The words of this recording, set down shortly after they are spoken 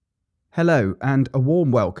Hello, and a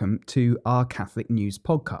warm welcome to our Catholic News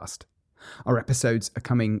podcast. Our episodes are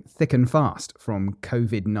coming thick and fast from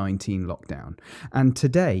COVID-19 lockdown, and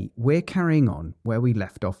today we're carrying on where we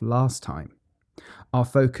left off last time. Our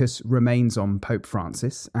focus remains on Pope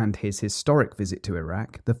Francis and his historic visit to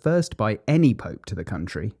Iraq, the first by any pope to the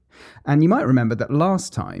country. And you might remember that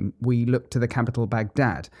last time we looked to the capital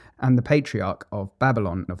Baghdad and the Patriarch of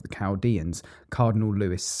Babylon of the Chaldeans, Cardinal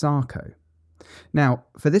Louis Sako. Now,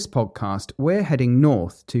 for this podcast, we're heading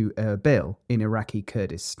north to Erbil in Iraqi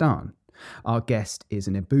Kurdistan. Our guest is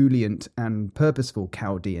an ebullient and purposeful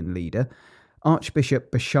Chaldean leader,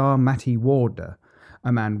 Archbishop Bashar Matti Warda,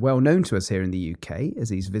 a man well known to us here in the UK as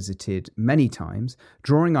he's visited many times,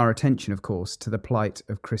 drawing our attention, of course, to the plight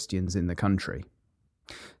of Christians in the country.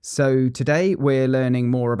 So today we're learning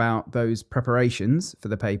more about those preparations for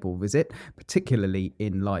the papal visit, particularly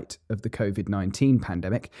in light of the COVID-19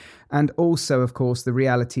 pandemic, and also, of course, the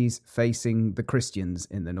realities facing the Christians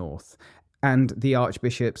in the north, and the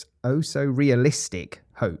Archbishop's oh-so-realistic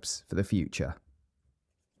hopes for the future.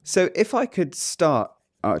 So if I could start,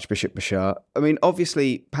 Archbishop Bashar, I mean,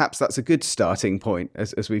 obviously, perhaps that's a good starting point,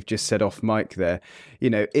 as we've just said off mic there.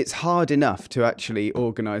 You know, it's hard enough to actually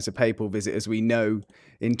organise a papal visit, as we know,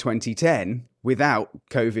 in 2010 without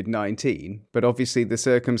COVID-19, but obviously the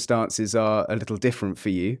circumstances are a little different for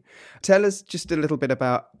you. Tell us just a little bit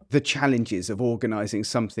about the challenges of organising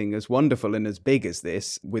something as wonderful and as big as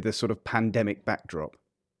this with a sort of pandemic backdrop.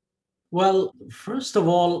 Well, first of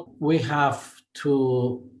all, we have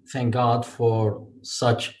to thank God for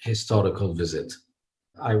such historical visit.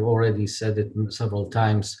 I've already said it several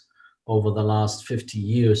times over the last 50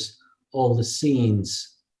 years, all the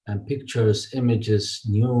scenes and pictures, images,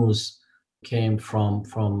 news came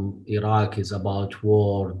from Iraq is about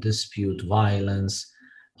war, dispute, violence,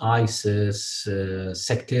 ISIS,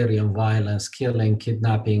 sectarian violence, killing,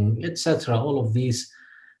 kidnapping, etc. All of these,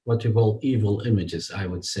 what we call evil images, I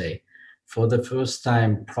would say. For the first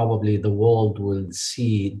time, probably the world will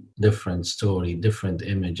see different story, different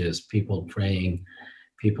images, people praying,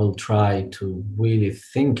 people try to really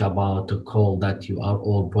think about the call that you are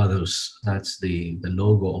all brothers. That's the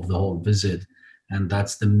logo of the whole visit. And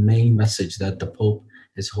that's the main message that the Pope,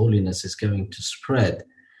 His Holiness, is going to spread.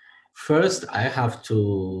 First, I have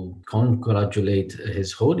to congratulate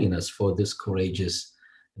His Holiness for this courageous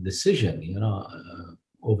decision,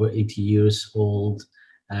 over 80 years old,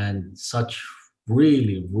 and such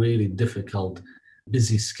really, really difficult,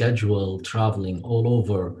 busy schedule, traveling all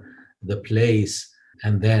over the place,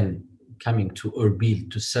 and then coming to Erbil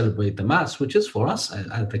to celebrate the Mass, which is for us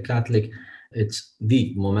as the Catholic, it's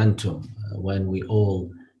the momentum when we all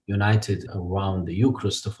united around the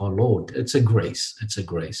Eucharist of our Lord. It's a grace.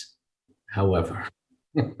 However,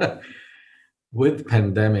 with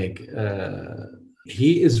pandemic,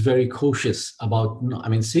 he is very cautious about,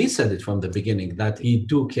 he said it from the beginning that he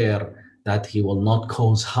do care that he will not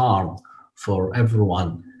cause harm for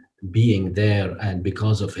everyone being there and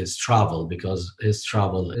because his travel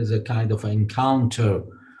is a kind of encounter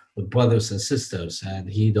with brothers and sisters, and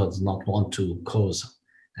he does not want to cause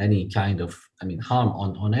any kind of, harm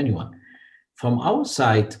on anyone. From our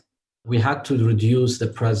side, we had to reduce the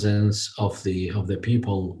presence of the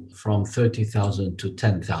people from 30,000 to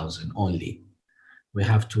 10,000 only. We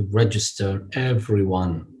have to register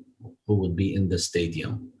everyone who would be in the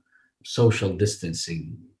stadium, social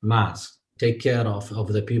distancing, mask, take care of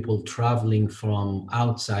the people traveling from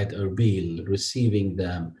outside Erbil, receiving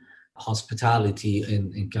them, hospitality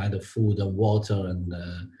in kind of food and water and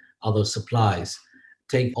other supplies,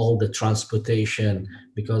 take all the transportation,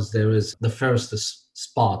 because there is the first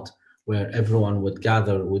spot where everyone would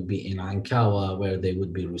gather would be in Ankawa, where they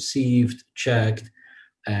would be received, checked,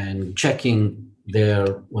 and checking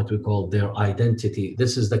what we call their identity.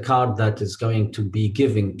 This is the card that is going to be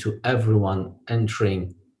given to everyone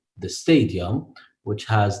entering the stadium, which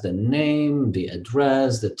has the name, the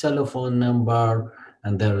address, the telephone number,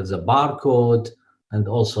 and there is a barcode, and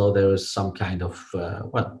also there is some kind of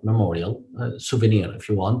memorial, souvenir if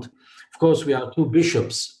you want. Of course, we are two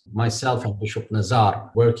bishops, myself and Bishop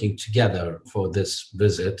Nazar, working together for this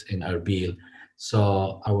visit in Erbil.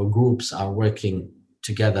 So our groups are working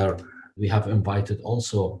together. We have invited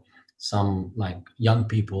also some young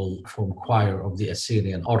people from choir of the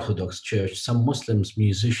Assyrian Orthodox Church. Some Muslims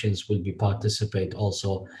musicians will be participate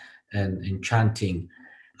also in chanting.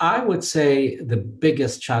 I would say the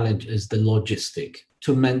biggest challenge is the logistic,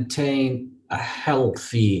 to maintain a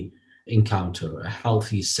healthy encounter, a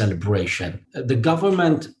healthy celebration. The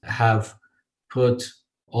government have put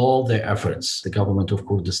all their efforts, the government of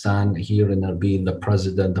Kurdistan here in Erbil, the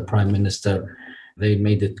president, the prime minister, they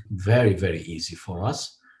made it very, very easy for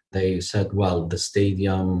us. They said, well, the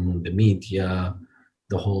stadium, the media,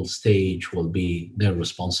 the whole stage will be their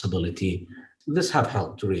responsibility. This have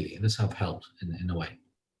helped, really. This have helped in a way.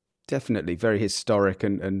 Definitely very historic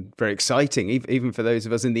and very exciting, even for those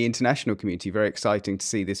of us in the international community, very exciting to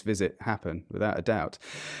see this visit happen, without a doubt.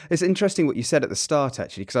 It's interesting what you said at the start,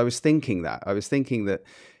 actually, because I was thinking that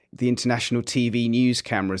the international TV news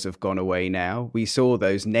cameras have gone away now. We saw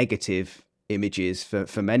those negative images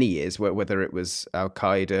for many years, whether it was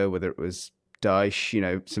Al-Qaeda, whether it was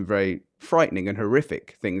Daesh, some very frightening and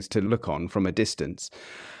horrific things to look on from a distance.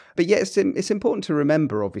 But yet it's important to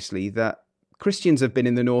remember, obviously, that Christians have been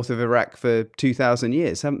in the north of Iraq for 2,000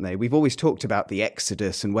 years, haven't they? We've always talked about the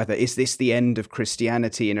Exodus and whether is this the end of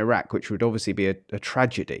Christianity in Iraq, which would obviously be a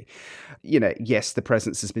tragedy. Yes, the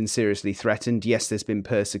presence has been seriously threatened. Yes, there's been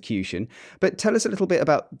persecution. But tell us a little bit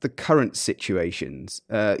about the current situations,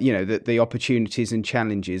 the opportunities and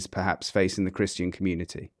challenges perhaps facing the Christian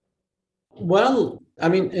community. Well,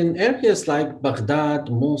 in areas like Baghdad,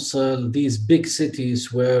 Mosul, these big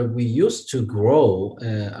cities where we used to grow,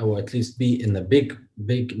 or at least be in a big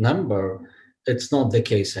number, it's not the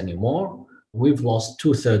case anymore. We've lost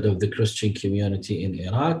 2/3 of the Christian community in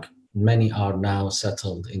Iraq. Many are now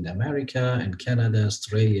settled in America and Canada,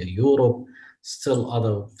 Australia, Europe. Still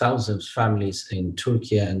other thousands of families in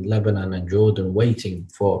Turkey and Lebanon and Jordan waiting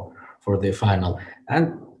for their final.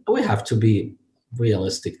 And we have to be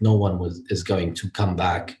realistic. No one is going to come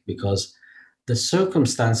back because the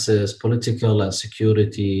circumstances, political and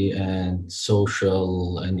security and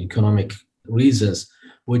social and economic reasons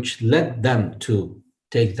which led them to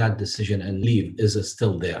take that decision and leave is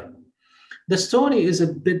still there. The story is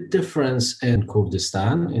a bit different in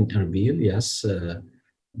Kurdistan, in Erbil. Yes,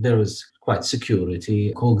 there is quite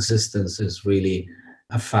security. Coexistence is really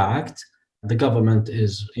a fact. The government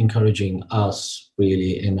is encouraging us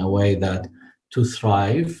really in a way that to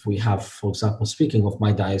thrive. We have, for example, speaking of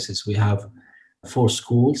my diocese, we have 4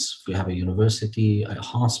 schools, we have a university, a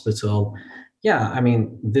hospital.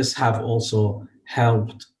 This have also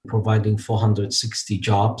helped providing 460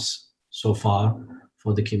 jobs so far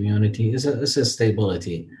for the community. It's a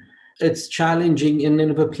stability. It's challenging in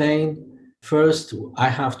Nineveh Plain. First, I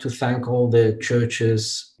have to thank all the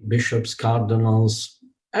churches, bishops, cardinals,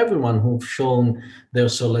 everyone who've shown their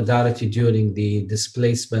solidarity during the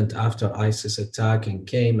displacement after ISIS attack and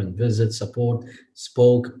came and visited, support,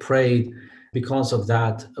 spoke, prayed. Because of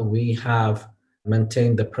that, we have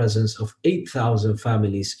maintained the presence of 8,000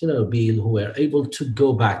 families in Erbil who were able to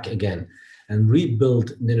go back again and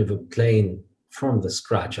rebuild Nineveh Plain from the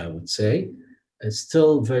scratch, I would say. It's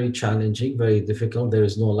still very challenging, very difficult. There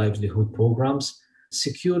is no livelihood programs.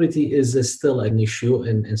 Security is still an issue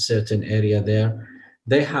in certain area there.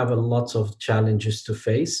 They have a lot of challenges to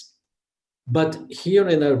face. But here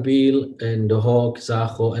in Erbil, in Duhok,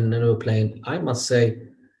 Zaho, and Nineveh Plain, I must say,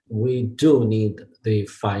 we do need the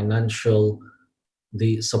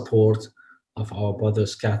support of our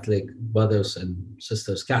Catholic brothers and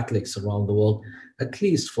sisters Catholics around the world, at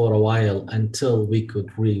least for a while, until we could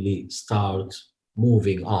really start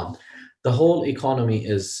moving on. The whole economy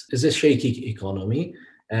is a shaky economy,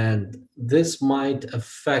 and this might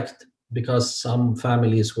affect, because some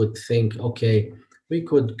families would think, okay, we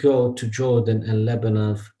could go to Jordan and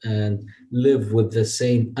Lebanon and live with the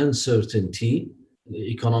same uncertainty,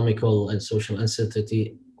 economical and social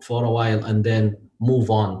uncertainty for a while, and then move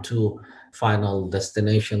on to final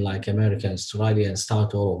destination like America and Australia and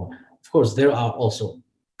start over. Of course, there are also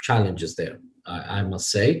challenges there, I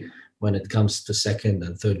must say. When it comes to second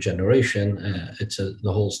and third generation,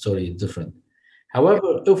 the whole story is different.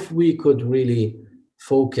 However, if we could really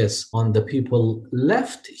focus on the people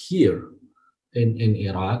left here in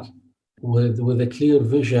Iraq with a clear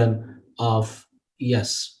vision of,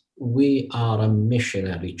 yes, we are a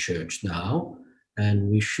missionary church now, and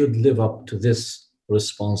we should live up to this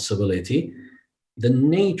responsibility. The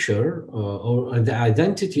nature or the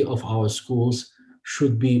identity of our schools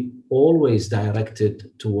should be always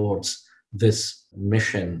directed towards this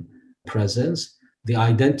mission presence, the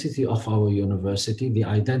identity of our university, the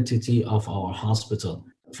identity of our hospital.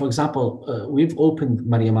 For example, we've opened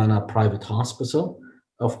Mariamana Private Hospital.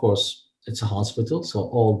 Of course, it's a hospital, so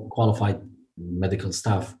all qualified medical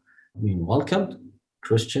staff being welcomed,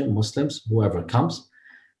 Christian, Muslims, whoever comes.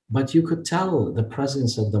 But you could tell the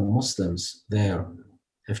presence of the Muslims there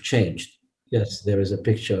have changed. Yes, there is a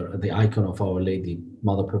picture, the icon of Our Lady,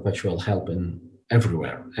 Mother Perpetual Help,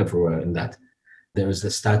 everywhere in that. There is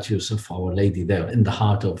the statues of Our Lady there in the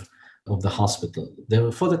heart of the hospital.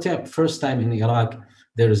 There, for the first time in Iraq,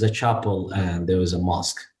 there is a chapel and there is a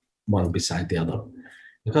mosque, one beside the other.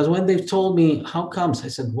 Because when they told me, how comes? I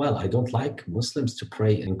said, well, I don't like Muslims to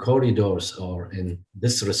pray in corridors or in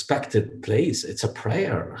disrespected place. It's a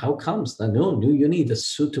prayer. How comes? No, you need a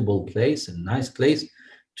suitable place, a nice place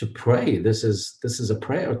to pray. This is a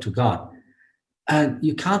prayer to God. And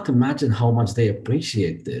you can't imagine how much they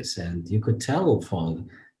appreciate this. And you could tell from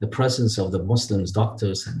the presence of the Muslims,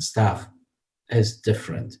 doctors and staff is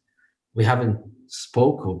different. We haven't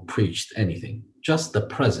spoke or preached anything, just the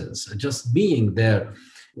presence, just being there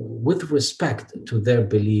with respect to their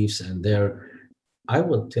beliefs and I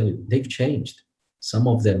will tell you, they've changed. Some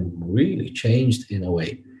of them really changed in a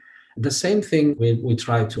way. The same thing we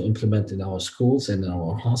try to implement in our schools and in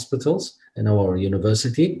our hospitals and our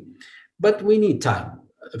university, but we need time.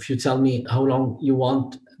 If you tell me how long you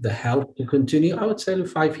want the help to continue, I would say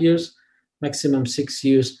 5 years, maximum 6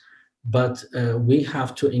 years. But we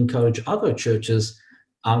have to encourage other churches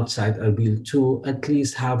outside Erbil to at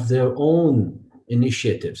least have their own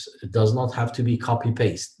initiatives. It does not have to be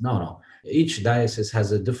copy-paste. No. Each diocese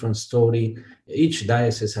has a different story. Each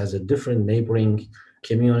diocese has a different neighboring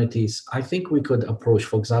communities. I think we could approach,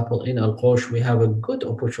 for example, in Al-Qosh, we have a good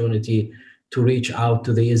opportunity to reach out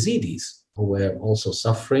to the Yazidis who were also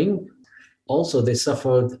suffering. Also, they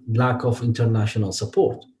suffered lack of international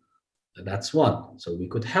support. That's one. So we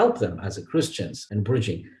could help them as a Christians in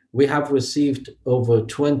bridging. We have received over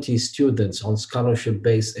 20 students on scholarship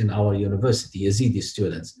base in our university, Yazidi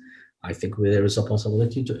students. I think there is a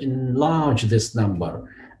possibility to enlarge this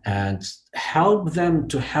number and help them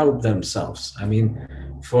to help themselves. I mean,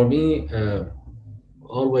 for me,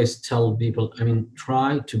 always tell people,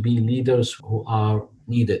 try to be leaders who are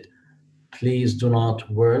needed. Please do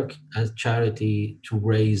not work as charity to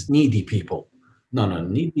raise needy people. No,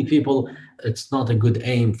 needy people, it's not a good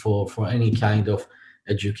aim for any kind of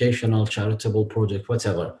educational, charitable project,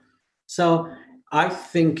 whatever. So I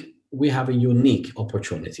think we have a unique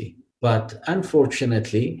opportunity. But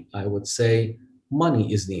unfortunately, I would say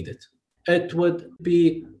money is needed. It would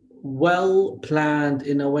be well planned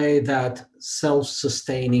in a way that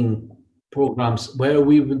self-sustaining programs where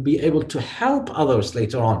we will be able to help others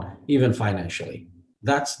later on, even financially.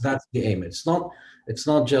 That's the aim. It's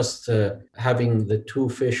not just having the 2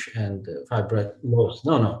 fish and 5 bread loaves.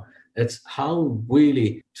 No. It's how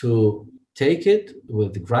really to take it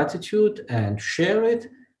with gratitude and share it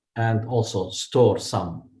and also store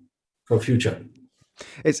some for future.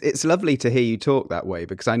 It's lovely to hear you talk that way,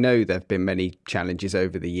 because I know there have been many challenges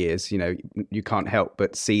over the years. You know, you can't help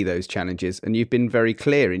but see those challenges, and you've been very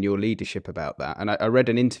clear in your leadership about that. And I read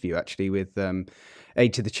an interview actually with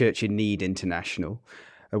Aid to the Church in Need International,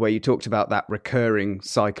 where you talked about that recurring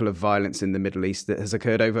cycle of violence in the Middle East that has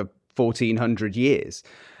occurred over 1400 years.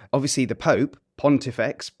 Obviously, the Pope,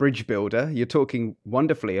 Pontifex, bridge builder, you're talking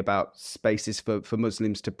wonderfully about spaces for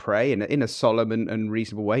Muslims to pray in a solemn and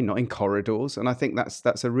reasonable way, not in corridors. And I think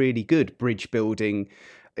that's a really good bridge building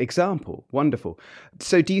example. Wonderful.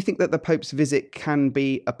 So do you think that the Pope's visit can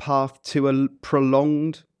be a path to a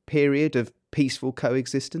prolonged period of peaceful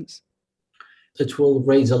coexistence? It will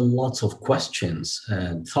raise a lot of questions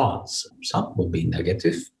and thoughts. Some will be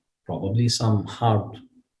negative. Probably some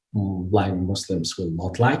hard-line Muslims will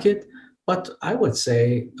not like it. But I would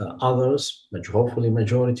say others, hopefully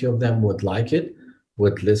majority of them would like it,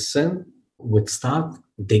 would listen, would start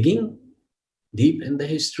digging deep in the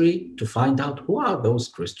history to find out who are those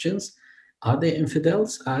Christians. Are they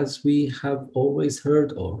infidels, as we have always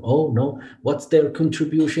heard? Or, oh no, what's their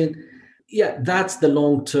contribution? Yeah, that's the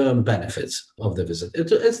long-term benefits of the visit.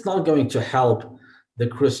 It's not going to help the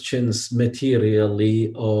Christians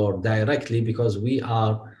materially or directly, because we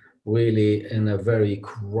are really in a very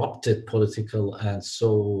corrupted political and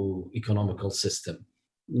so economical system.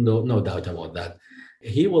 No doubt about that.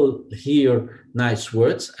 He will hear nice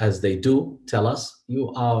words, as they do tell us,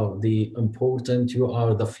 you are the important, you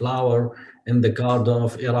are the flower in the garden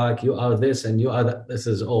of Iraq, you are this and you are that. This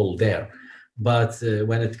is all there. But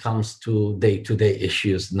when it comes to day-to-day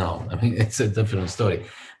issues, no. I mean, it's a different story.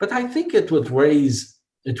 But I think it would raise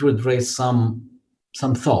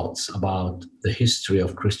some thoughts about the history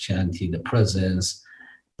of Christianity, the presence,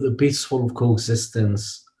 the peaceful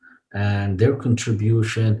coexistence, and their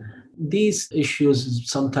contribution. These issues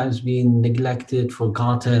sometimes being neglected,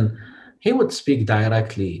 forgotten. He would speak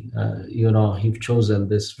directly. He's chosen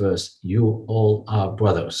this verse, you all are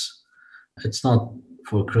brothers. It's not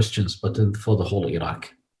for Christians, but for the whole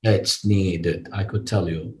Iraq. It's needed, I could tell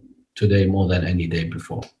you, today more than any day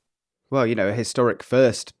before. Well, a historic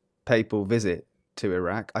first papal visit to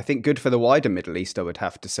Iraq. I think good for the wider Middle East, I would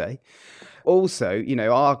have to say. Also,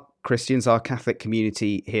 our Christians, our Catholic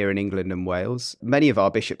community here in England and Wales. Many of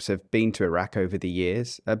our bishops have been to Iraq over the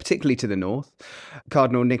years, particularly to the north.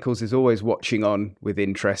 Cardinal Nichols is always watching on with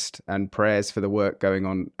interest and prayers for the work going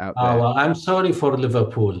on out there. Well, I'm sorry for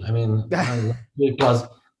Liverpool. I mean, it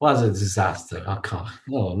was a disaster. I can't.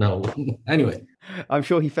 No. Anyway. I'm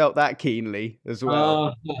sure he felt that keenly as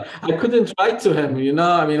well. I couldn't write to him,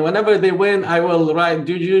 I mean, whenever they win, I will write.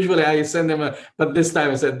 Usually I send him but this time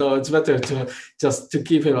I said, no, it's better to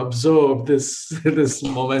keep him absorbed this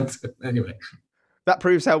momentum. Anyway. That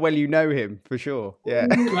proves how well you know him, for sure. Yeah.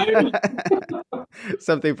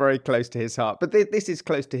 Something very close to his heart. But this is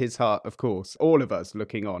close to his heart, of course, all of us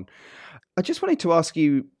looking on. I just wanted to ask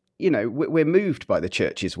you, we're moved by the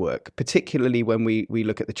church's work, particularly when we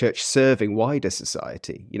look at the church serving wider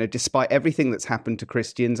society. Despite everything that's happened to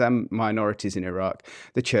Christians and minorities in Iraq,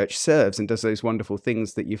 the church serves and does those wonderful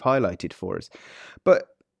things that you've highlighted for us. But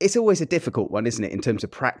it's always a difficult one, isn't it, in terms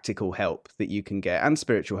of practical help that you can get and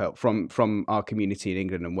spiritual help from our community in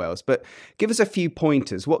England and Wales. But give us a few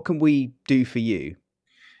pointers. What can we do for you?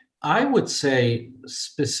 I would say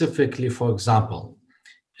specifically, for example,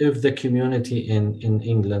 if the community in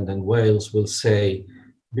England and Wales will say,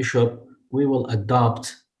 Bishop, we will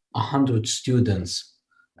adopt 100 students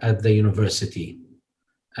at the university,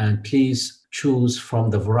 and please choose from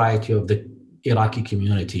the variety of the Iraqi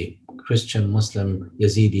community, Christian, Muslim,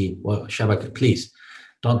 Yazidi, or Shabak, please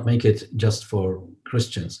don't make it just for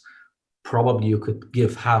Christians. Probably you could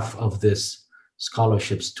give half of this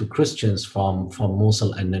scholarships to Christians from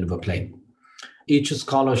Mosul and Nineveh Plain. Each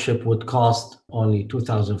scholarship would cost only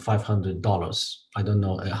 $2,500. I don't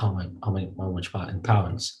know how much in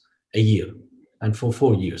pounds a year, and for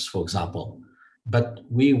 4 years, for example. But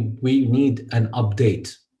we need an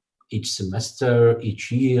update each semester,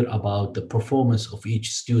 each year about the performance of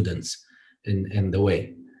each student in the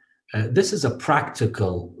way. This is a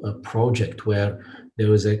practical project where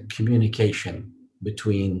there is a communication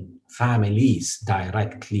between families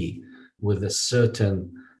directly with a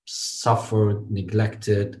certain suffered,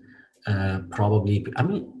 neglected, probably. I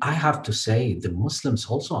mean, I have to say the Muslims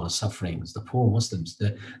also are suffering. The poor Muslims.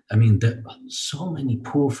 So many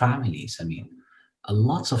poor families. I mean,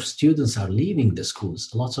 lots of students are leaving the schools.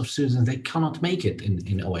 Lots of students, they cannot make it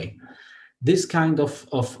in a way. This kind of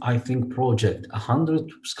I think project, 100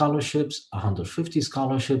 scholarships, 150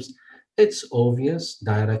 scholarships. It's obvious,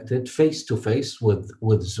 directed face to face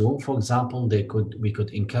with Zoom, for example. We could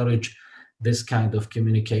encourage this kind of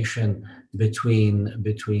communication between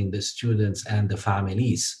the students and the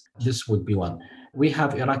families. This would be one. We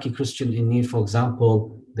have Iraqi Christian in Need, for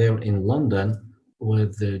example, there in London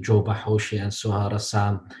with Joe Bahoshi and Suha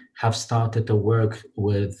Rassam have started to work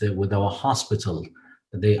with our hospital.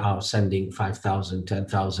 They are sending 5,000,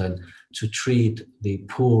 10,000 to treat the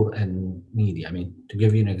poor and needy. I mean, to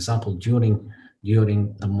give you an example, during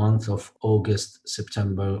the month of August,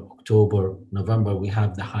 September, October, November, we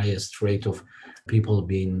have the highest rate of people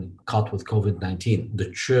being caught with COVID-19.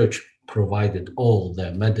 The church provided all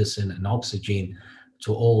the medicine and oxygen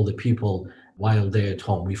to all the people while they're at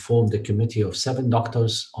home. We formed a committee of 7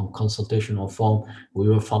 doctors on consultation on phone. We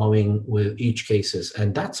were following with each cases.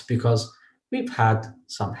 And that's because we've had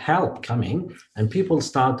some help coming, and people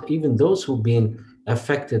start, even those who've been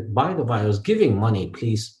affected by the virus, giving money.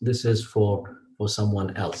 Please, this is for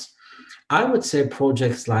someone else. I would say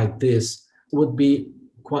projects like this would be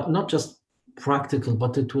quite not just practical,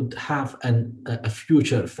 but it would have a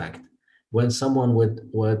future effect. When someone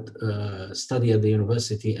would study at the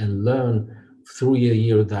university and learn through a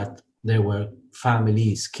year that there were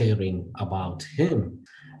families caring about him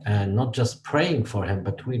and not just praying for him,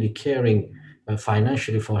 but really caring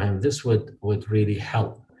financially for him, this would really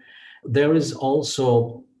help. There is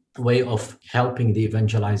also way of helping the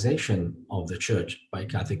evangelization of the church by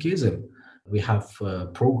catechism. We have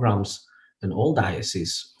programs in all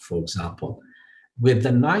dioceses, for example. With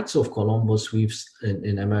the Knights of Columbus,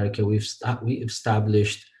 in America, we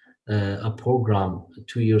established a program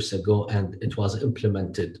 2 years ago, and it was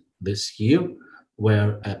implemented this year,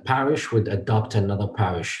 where a parish would adopt another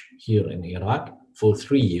parish here in Iraq for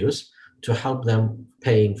 3 years to help them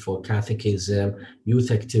paying for catechism,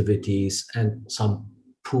 youth activities, and some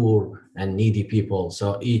poor and needy people.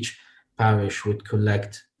 So each parish would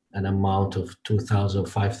collect an amount of 2,000,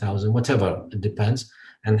 5,000, whatever, it depends,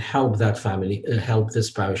 and help that family, help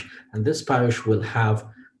this parish. And this parish will have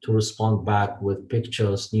to respond back with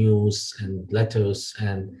pictures, news, and letters,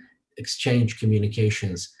 and exchange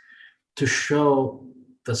communications to show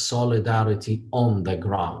the solidarity on the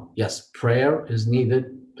ground. Yes, prayer is needed,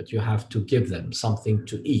 but you have to give them something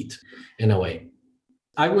to eat in a way.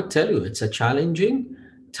 I would tell you it's a challenging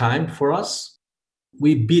time for us.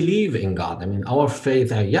 we believe in God. I mean, our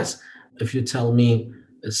faith, yes, if you tell me,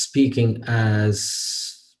 speaking as,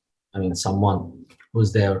 someone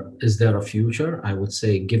who's there, is there a future? I would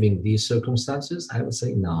say, given these circumstances, I would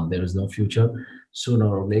say, no, there is no future. Sooner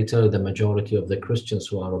or later, the majority of the Christians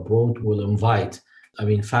who are abroad will invite,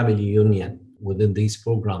 family union within these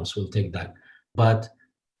programs will take that. But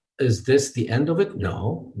is this the end of it?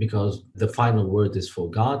 No, because the final word is for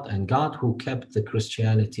God, and God who kept the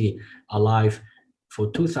Christianity alive for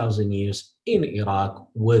 2,000 years in Iraq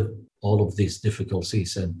with all of these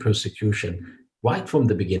difficulties and persecution right from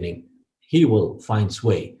the beginning, he will find his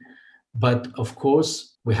way. But of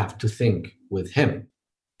course, we have to think with him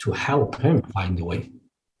to help him find a way.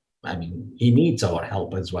 He needs our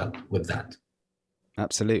help as well with that.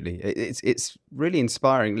 Absolutely. It's really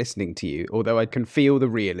inspiring listening to you, although I can feel the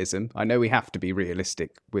realism. I know we have to be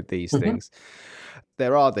realistic with these things.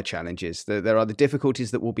 There are the challenges, there are the difficulties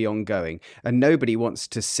that will be ongoing, and nobody wants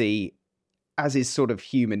to see, as is sort of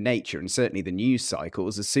human nature, and certainly the news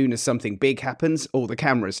cycles, as soon as something big happens, all the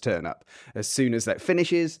cameras turn up. As soon as that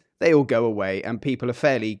finishes, they all go away, and people are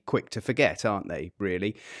fairly quick to forget, aren't they,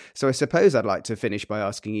 really? So I suppose I'd like to finish by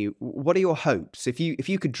asking you, what are your hopes? If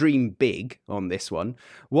you could dream big on this one,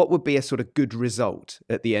 what would be a sort of good result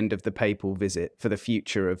at the end of the papal visit for the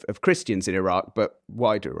future of Christians in Iraq, but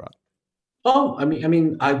wider Iraq? Oh,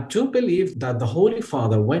 I do believe that the Holy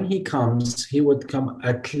Father, when he comes, he would come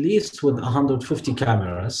at least with 150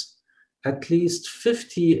 cameras. At least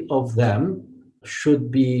 50 of them should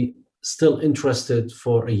be still interested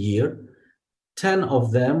for a year. 10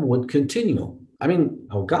 of them would continue.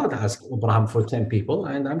 God asked Abraham for 10 people,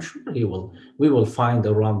 and I'm sure we will find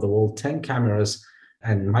around the world 10 cameras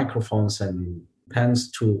and microphones and pens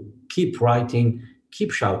to keep writing, keep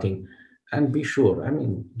shouting. And be sure,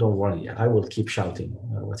 don't worry, I will keep shouting,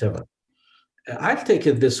 whatever. I'll take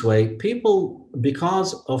it this way. People,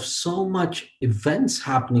 because of so much events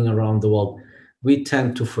happening around the world, we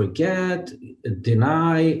tend to forget,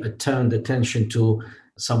 deny, turn attention to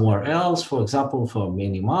somewhere else, for example, for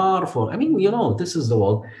Myanmar, this is the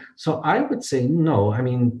world. So I would say no.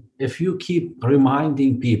 If you keep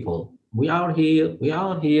reminding people, we are here,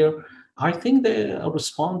 I think the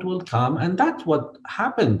response will come. And that's what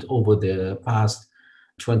happened over the past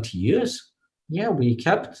 20 years. Yeah, we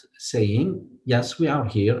kept saying, yes, we are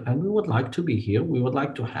here and we would like to be here. We would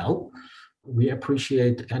like to help. We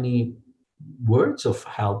appreciate any words of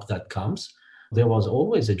help that comes. There was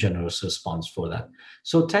always a generous response for that.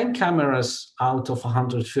 So 10 cameras out of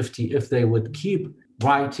 150, if they would keep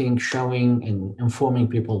writing, showing, and informing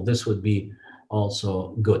people, this would be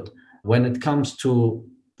also good. When it comes to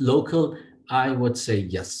local, I would say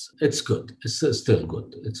yes, it's good. It's still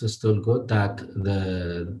good. It's still good that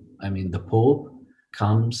the Pope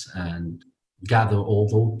comes and gather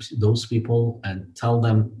all those people and tell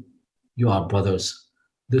them, you are brothers.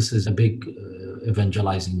 This is a big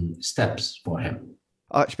evangelizing steps for him.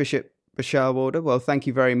 Archbishop Bashar Warda, well, thank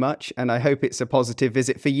you very much. And I hope it's a positive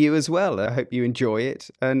visit for you as well. I hope you enjoy it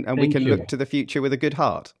and we can look to the future with a good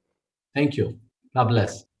heart. Thank you. God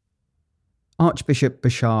bless. Archbishop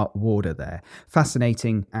Bashar Warda there.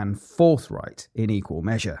 Fascinating and forthright in equal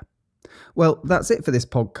measure. Well, that's it for this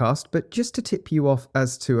podcast, but just to tip you off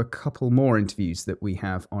as to a couple more interviews that we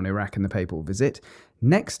have on Iraq and the Papal Visit,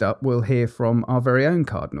 next up we'll hear from our very own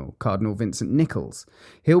Cardinal, Cardinal Vincent Nichols.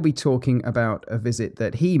 He'll be talking about a visit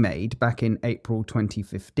that he made back in April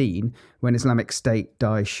 2015 when Islamic State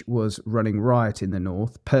Daesh was running riot in the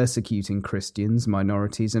north, persecuting Christians,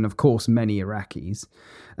 minorities, and of course many Iraqis.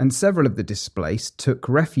 And several of the displaced took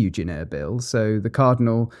refuge in Erbil, so the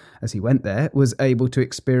Cardinal, as he went there, was able to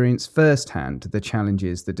experience firsthand the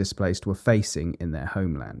challenges the displaced were facing in their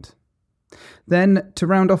homeland. Then, to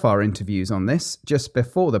round off our interviews on this, just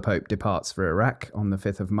before the Pope departs for Iraq on the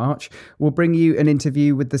 5th of March, we'll bring you an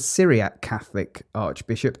interview with the Syriac Catholic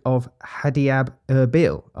Archbishop of Hadiab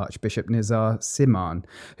Erbil, Archbishop Nizar Siman,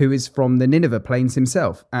 who is from the Nineveh Plains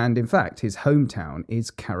himself, and in fact his hometown is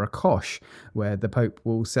Karakosh, where the Pope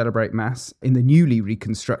will celebrate Mass in the newly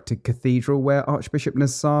reconstructed cathedral where Archbishop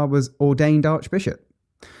Nizar was ordained Archbishop.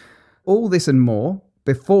 All this and more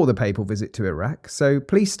before the papal visit to Iraq, so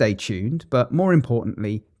please stay tuned, but more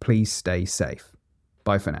importantly, please stay safe.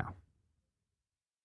 Bye for now.